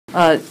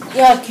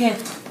Yeah,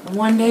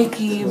 one day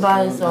can you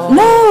buy us all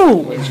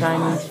No!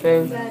 Chinese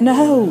food?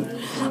 No.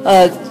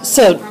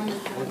 So,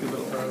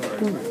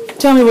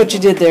 tell me what you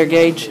did there,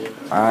 Gage.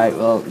 Alright,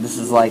 well, this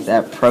is like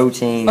that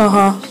protein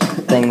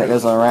thing that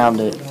goes around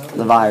it,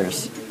 the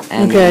virus.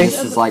 And Okay.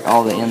 this is like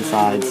all the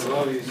insides.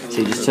 So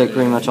he just took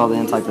pretty much all the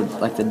insides,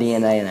 like the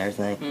DNA and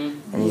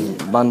everything, and he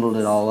bundled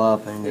it all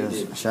up and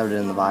just shoved it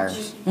in the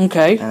virus.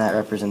 Okay. And that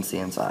represents the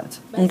insides.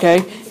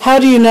 Okay. How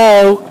do you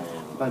know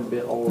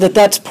that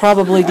that's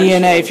probably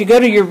DNA? If you go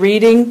to your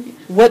reading,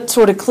 what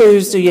sort of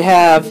clues do you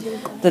have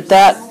that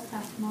that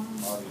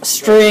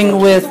string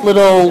with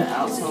little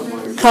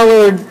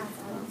colored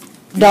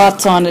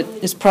dots on it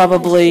is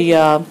probably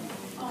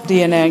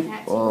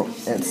DNA? Well,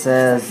 it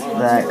says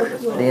that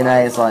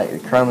DNA is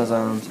like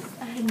chromosomes,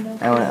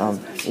 and on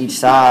each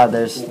side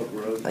there's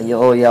a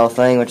little yellow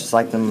thing, which is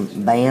like the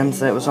bands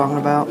that it was talking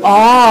about.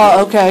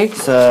 Ah, okay.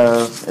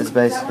 So it's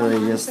basically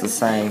just the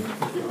same.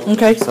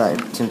 Okay. So I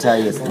can tell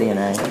you it's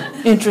DNA.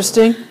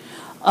 Interesting.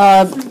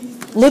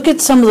 Look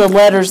at some of the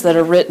letters that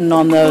are written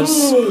on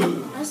those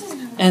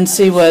and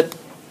see what